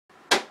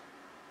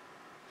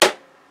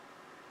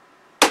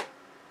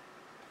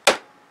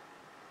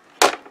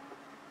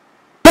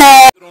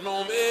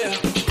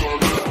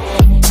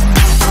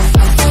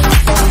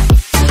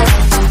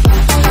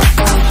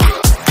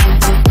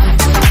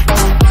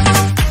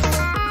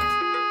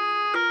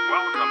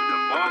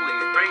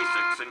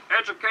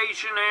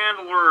education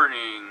and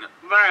learning.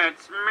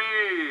 That's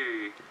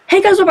me.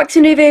 Hey guys, welcome back to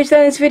a new video.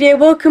 Today in this video,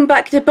 welcome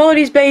back to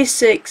Baldi's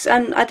Basics.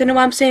 And I don't know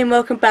why I'm saying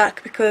welcome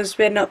back, because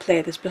we had not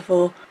played this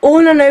before.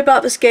 All I know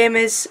about this game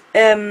is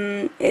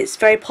it's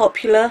very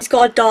popular. It's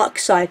got a dark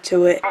side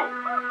to it. Oh,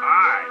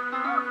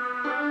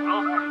 hi.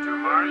 Welcome to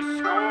my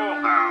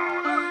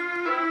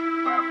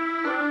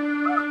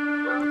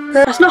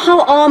schoolhouse. That's not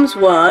how arms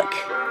work.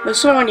 There's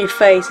something on your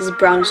face, there's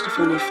brown stuff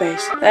on your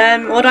face.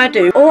 What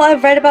do? All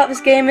I've read about this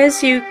game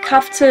is you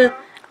have to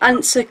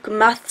answer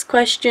maths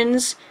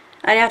questions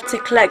and you have to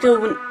collect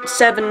all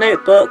 7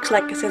 notebooks,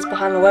 like it says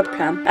behind the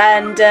webcam.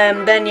 And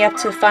then you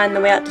have to find the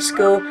way out to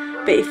school,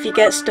 but if you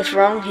get stuff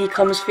wrong, he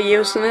comes for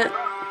you or something.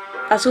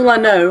 That's all I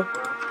know.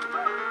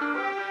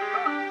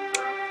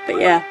 But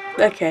yeah,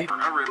 okay.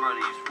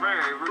 Everybody's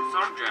favorite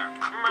subject,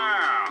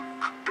 math.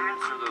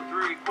 Answer the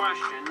 3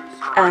 questions.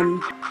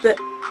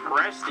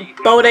 Press the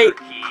Baldi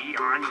key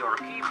on your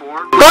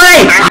keyboard.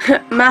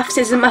 Maths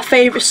isn't my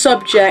favourite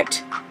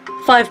subject.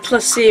 5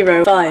 plus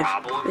 0, 5.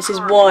 This is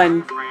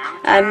 1.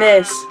 And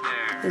this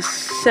is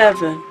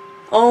 7.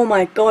 Oh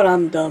my god,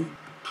 I'm dumb.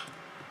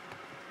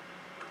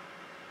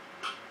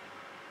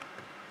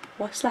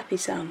 What slappy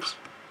sounds?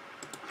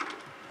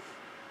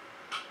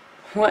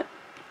 What?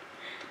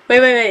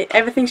 Wait,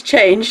 everything's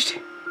changed.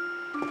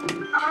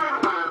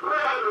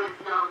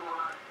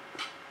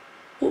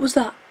 What was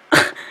that?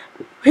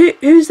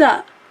 Who's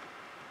that?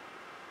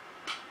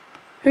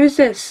 Who's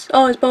this?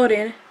 Oh, it's Baldi,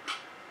 innit?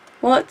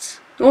 What?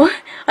 What?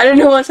 I don't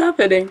know what's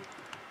happening.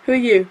 Who are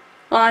you?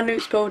 Oh, I know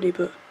it's Baldi,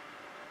 but...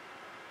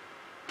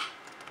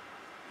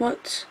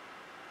 What?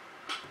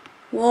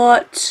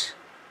 What?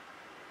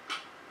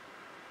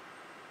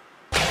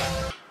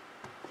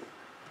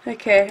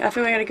 Okay, I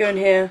think we're gonna go in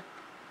here.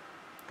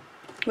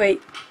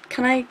 Wait,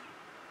 can I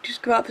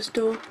just go out this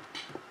door?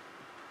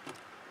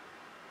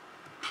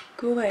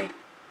 Go away.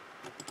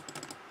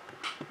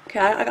 Okay,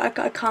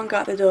 I can't go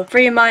out the door.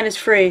 3 minus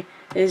 3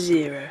 is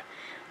 0.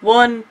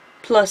 1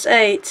 plus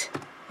 8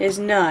 is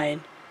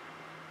 9.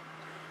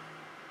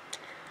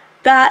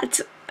 That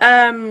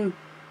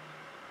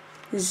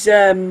is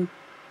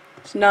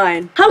it's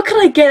 9. How can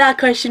I get that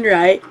question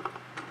right?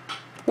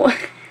 What?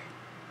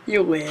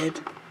 You're weird.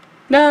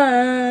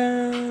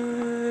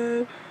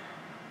 No.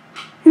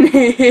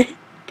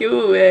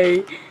 Go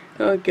away.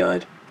 Oh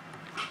god.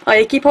 Oh,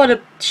 you keep on a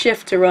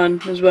shift to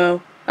run as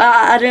well.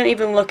 I don't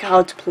even look at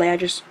how to play. I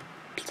just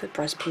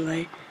press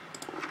play.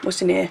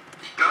 What's in here?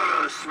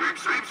 Sweep,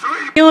 sweep,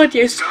 sweep. The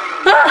audios.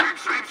 Ah!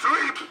 Sweep,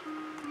 sweep, sweep.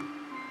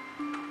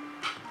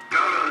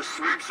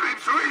 Sweep, sweep,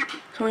 sweep.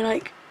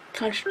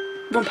 Can I just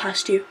run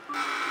past you?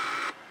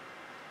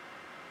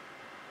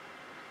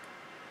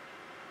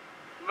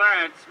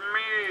 That's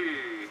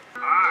me.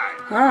 Hi.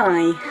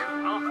 Hi.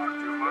 Welcome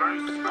to my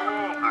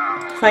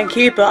schoolhouse. Thank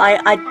you, but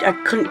I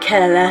couldn't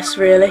care less,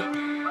 really.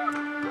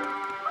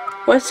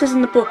 What it says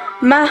in the book?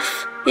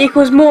 Math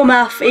equals more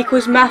math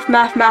equals math. Okay.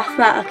 Now it's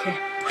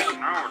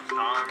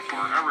time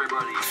for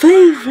everybody's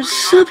Favorite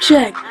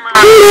subject?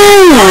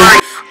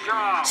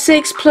 Math!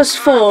 6 plus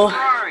 4.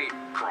 Right.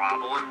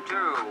 Problem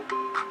 2.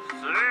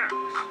 6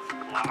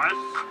 plus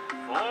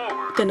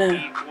 4 Dunno.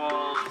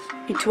 equals...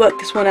 Need to work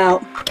this one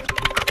out.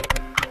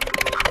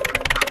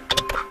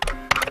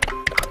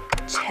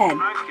 10.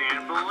 I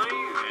can't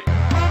believe it.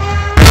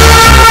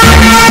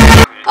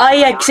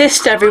 I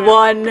exist,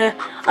 everyone.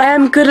 I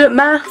am good at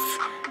math.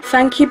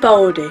 Thank you,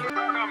 Baldi.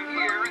 Come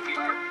here and get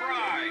your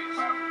prize.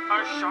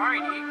 A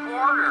shiny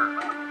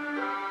quarter.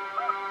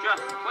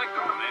 Just click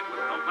on it with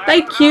the left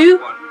Thank mouse you.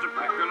 button to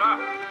pick it up.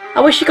 I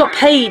wish you got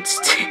paid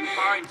to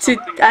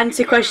Something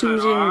answer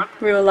questions in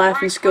real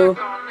life in school, on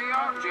the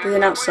object but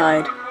then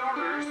outside. with the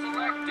corner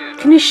selected.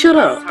 Can you shut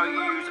up? How you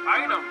use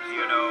items,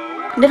 you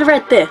know. Never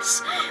read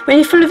this. When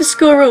you follow the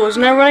school rules,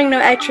 no running, no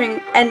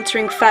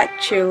entering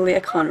factually, I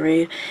can't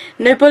read.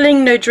 No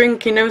bullying, no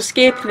drinking, no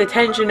escaping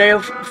detention, no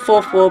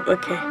 4th wall.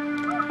 Okay.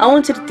 I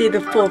wanted to do the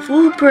 4th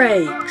wall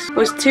breaks. I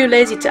was too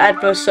lazy to add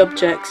more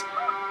subjects.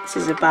 This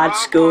is a bad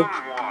school.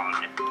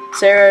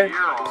 0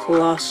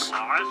 plus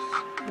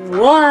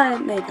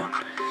 1. There you go.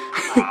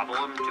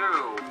 Problem 2.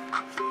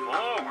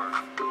 4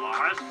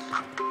 plus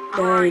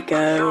There you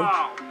go.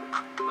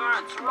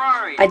 That's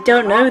right. I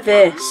don't know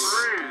this.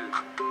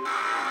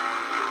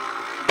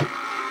 3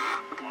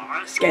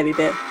 plus Scared me a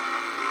bit.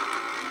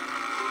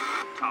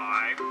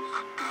 times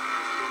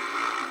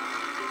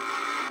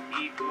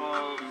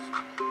equals...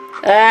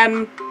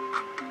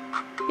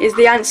 Is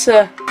the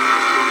answer...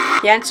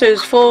 The answer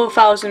is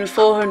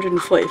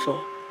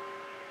 4,444.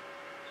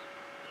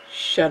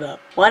 Shut up.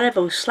 What are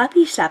those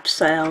slappy sap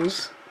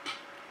sounds?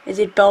 Is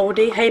it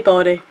Baldi? Hey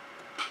Baldi.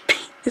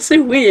 It's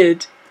so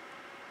weird.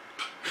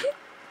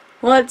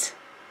 What?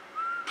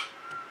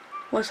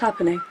 What's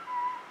happening?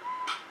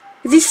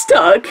 Is he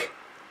stuck?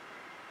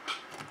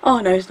 Oh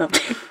no, he's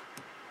not.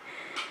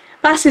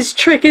 That's his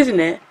trick, isn't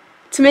it?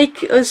 To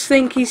make us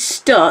think he's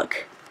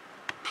stuck.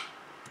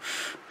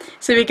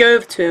 So we go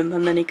over to him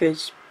and then he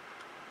goes,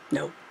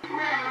 no.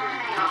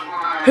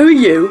 Who are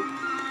you?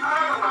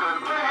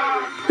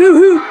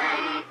 Who?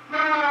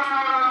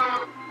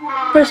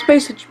 Press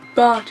space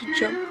bar to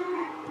jump.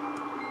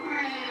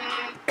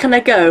 Can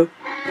I go?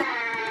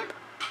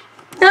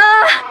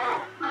 Ah!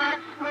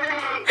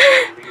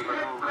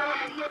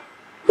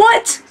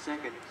 What?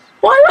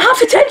 Why am I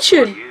half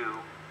attention?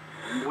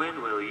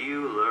 When will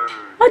you learn?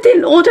 I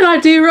didn't. What did I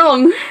do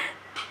wrong?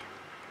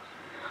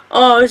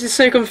 Oh, this is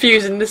so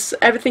confusing.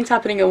 Everything's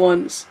happening at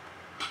once.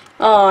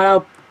 Oh,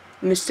 now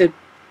Mr.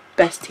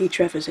 Best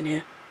Teacher Ever's in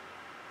here.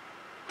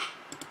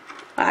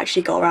 I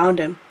actually got around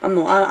him.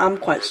 I'm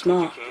quite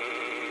smart.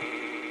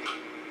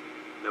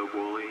 No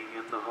bullying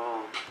in the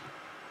hall.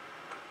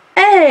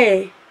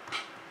 Hey!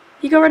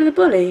 You got rid of the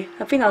bully?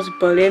 I think that was a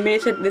bully. I mean,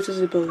 it said this was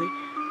a bully.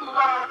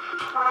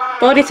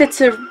 Baldi said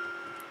to...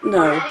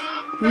 No.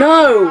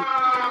 No!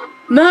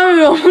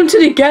 No! I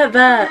wanted to get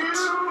that!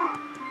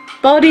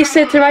 Baldi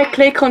said to right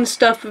click on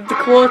stuff with the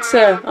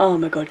quarter. Oh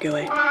my god, go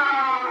away.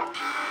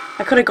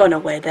 I could have gone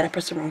away then. I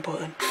pressed the wrong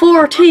button.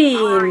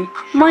 14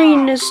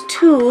 minus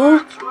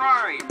 2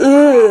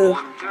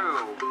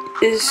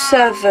 is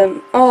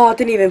 7. Oh, I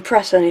didn't even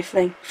press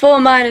anything. 4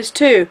 minus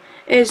 2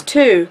 is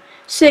 2.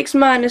 6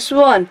 minus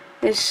 1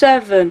 is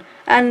 7.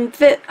 And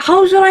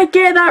how did I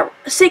get that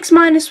 6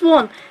 minus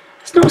 1?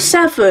 It's not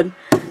 7.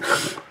 No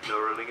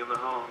running in the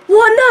hall.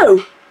 What?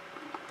 No!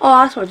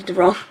 Oh, that's what I did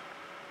wrong.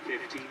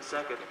 15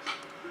 seconds.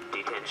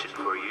 Detention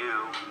for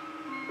you.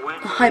 When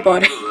Hi,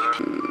 Baldi.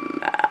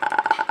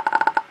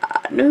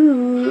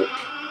 No.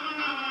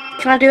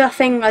 Can I do that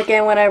thing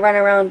again when I ran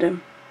around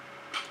him?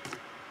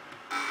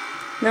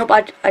 Nope,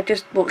 I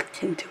just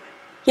walked into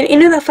it. You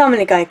know that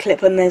Family Guy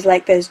clip when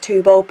there's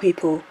two bald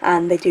people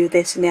and they do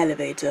this in the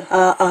elevator?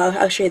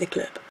 I'll show you the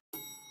clip.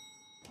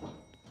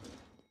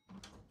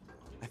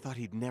 I thought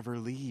he'd never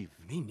leave.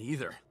 Me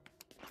neither.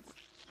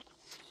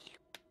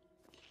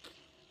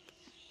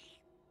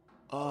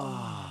 Do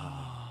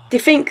you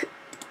think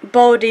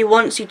Baldi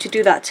wants you to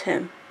do that to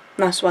him?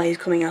 That's why he's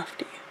coming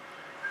after you.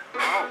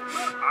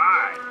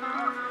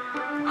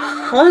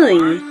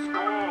 Honey,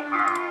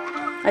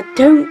 I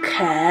don't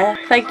care.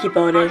 Thank you,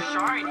 Baldi.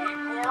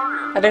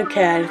 I don't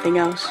care anything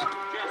else.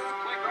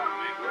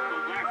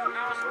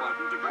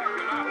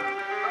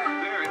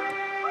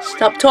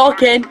 Stop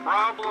talking.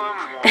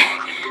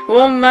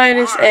 1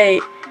 minus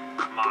 8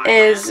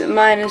 is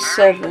minus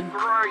 7.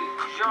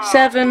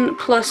 7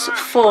 plus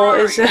 4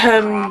 is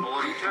 7,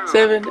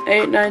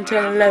 8, 9,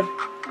 10, 11.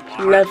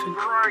 11.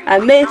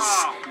 And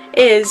this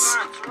is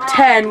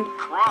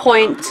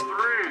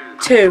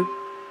 10.2.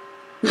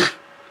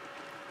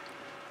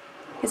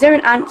 Is there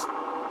an ant?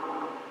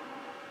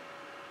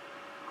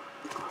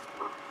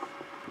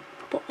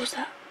 What was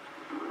that?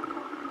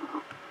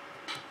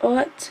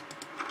 What?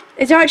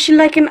 Is there actually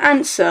like an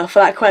answer for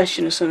that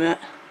question or something?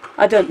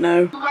 I don't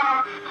know.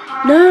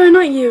 No,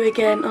 not you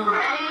again.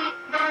 Oh.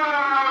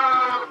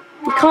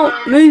 You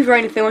can't move or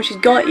anything once she's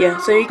got you,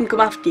 so he can come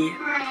after you.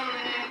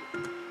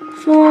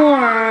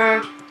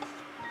 4.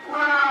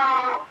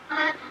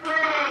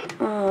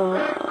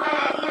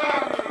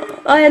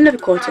 Oh yeah, another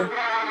quarter.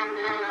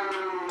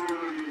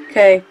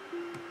 Okay.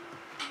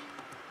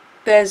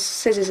 There's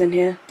scissors in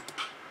here.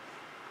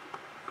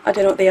 I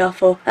don't know what they are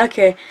for.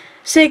 Okay.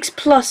 6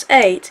 plus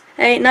 8.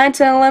 8, 9,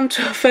 10, 11,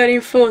 12,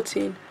 13,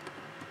 14.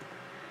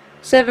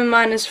 7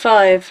 minus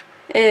 5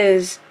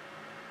 is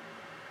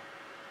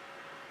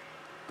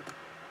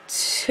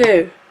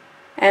 2.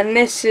 And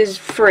this is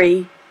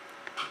 3.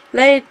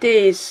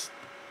 Ladies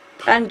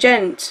and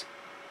gents,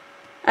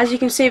 as you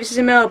can see, this is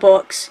a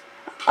mailbox.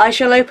 I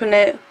shall open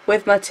it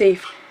with my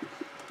teeth.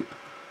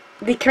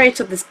 The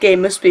creator of this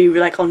game must be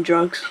like on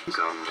drugs.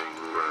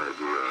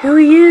 Who are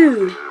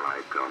you?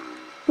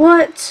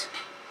 What?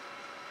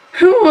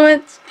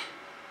 What?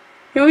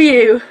 Who are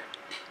you?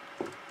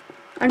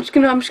 I'm just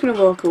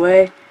gonna walk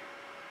away.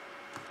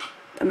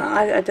 And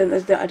I don't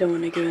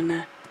want to go in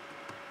there.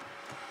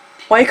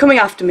 Why are you coming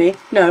after me?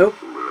 No.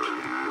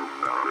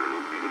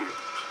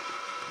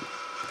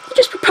 You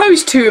just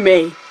proposed to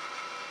me.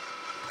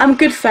 I'm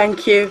good,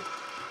 thank you.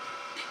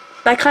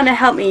 That kind of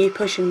helped me, you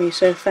pushing me,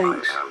 so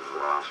thanks.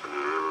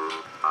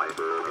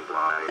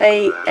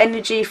 A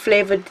energy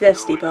flavoured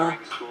Destiny bar.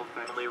 School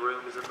family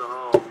room is in the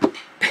hall.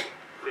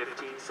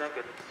 15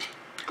 seconds.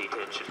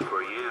 Detention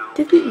for you.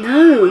 Didn't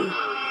know. Will you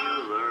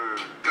learn?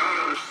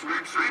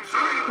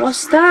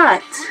 What's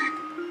that?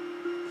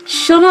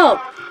 Shut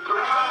up.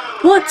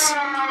 What?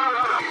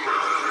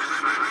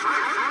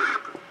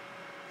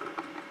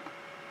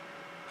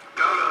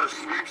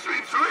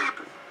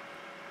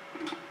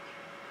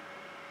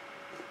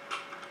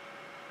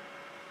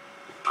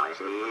 I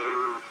see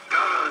you.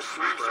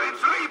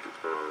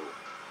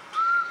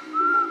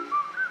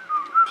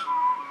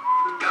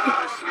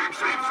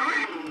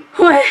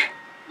 What?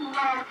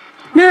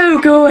 No,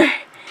 go away.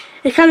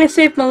 You kind of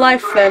saved my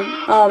life then.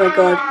 Oh my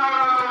god.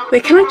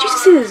 Wait, can I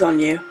use scissors on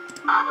you?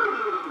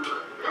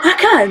 I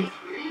can.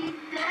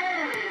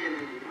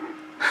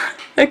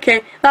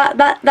 Okay,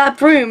 that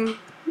broom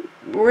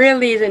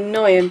really is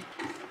annoying.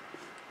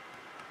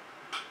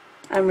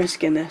 I'm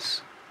risking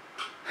this.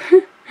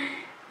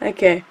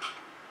 Okay.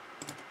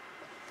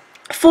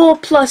 4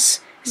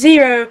 plus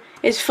 0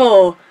 is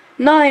 4.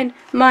 9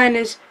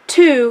 minus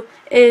 2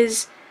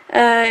 is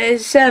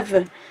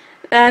 7.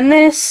 And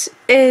this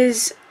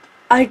is...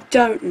 I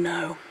don't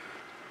know.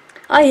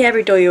 I hear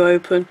every door you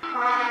open.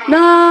 No!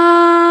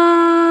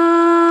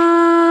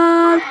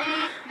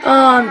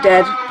 Oh, I'm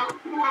dead.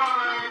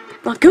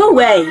 Oh, go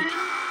away!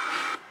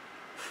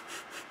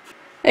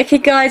 Okay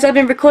guys, I've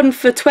been recording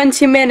for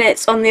 20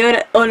 minutes on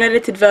the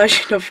unedited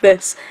version of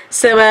this,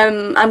 so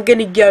I'm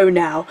gonna go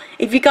now.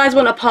 If you guys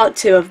want a part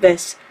 2 of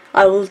this,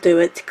 I will do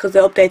it, because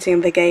they're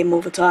updating the game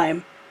all the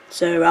time.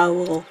 So I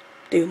will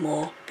do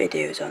more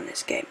videos on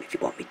this game if you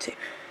want me to.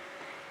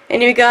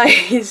 Anyway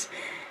guys,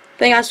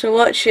 thanks for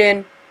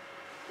watching.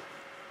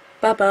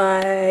 Bye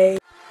bye.